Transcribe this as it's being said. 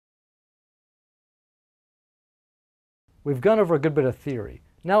We've gone over a good bit of theory.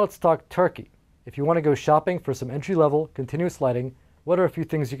 Now let's talk turkey. If you want to go shopping for some entry-level continuous lighting, what are a few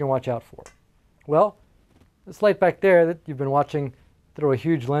things you can watch out for? Well, this light back there that you've been watching through a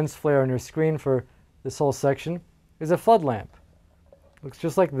huge lens flare on your screen for this whole section is a flood lamp. Looks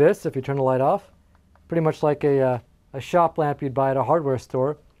just like this if you turn the light off. Pretty much like a shop lamp you'd buy at a hardware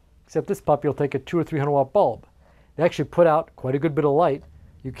store, except this puppy will take a 200 or 300 watt bulb. They actually put out quite a good bit of light.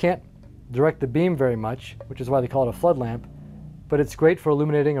 You can't direct the beam very much, which is why they call it a flood lamp, but it's great for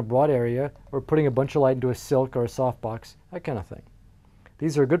illuminating a broad area or putting a bunch of light into a silk or a softbox, that kind of thing.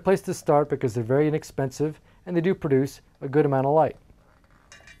 These are a good place to start because they're very inexpensive and they do produce a good amount of light.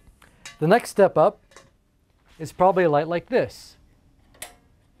 The next step up is probably a light like this.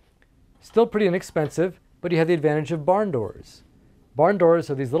 Still pretty inexpensive, but you have the advantage of barn doors. Barn doors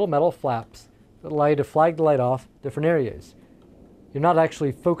are these little metal flaps that allow you to flag the light off different areas. You're not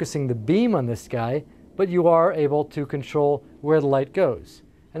actually focusing the beam on this guy, but you are able to control where the light goes.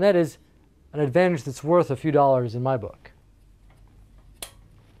 And that is an advantage that's worth a few dollars in my book.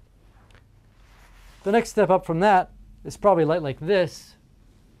 The next step up from that is probably a light like this,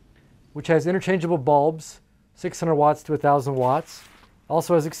 which has interchangeable bulbs, 600 watts to 1,000 watts.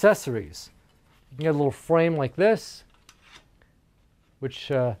 Also has accessories. You can get a little frame like this, which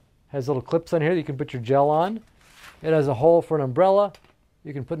has little clips on here that you can put your gel on. It has a hole for an umbrella.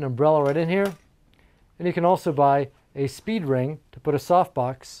 You can put an umbrella right in here. And you can also buy a speed ring to put a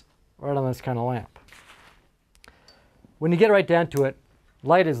softbox right on this kind of lamp. When you get right down to it,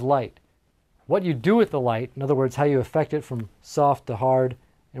 light is light. What you do with the light, in other words, how you affect it from soft to hard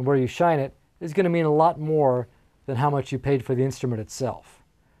and where you shine it, is going to mean a lot more than how much you paid for the instrument itself.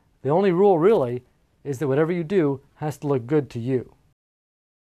 The only rule really is that whatever you do has to look good to you.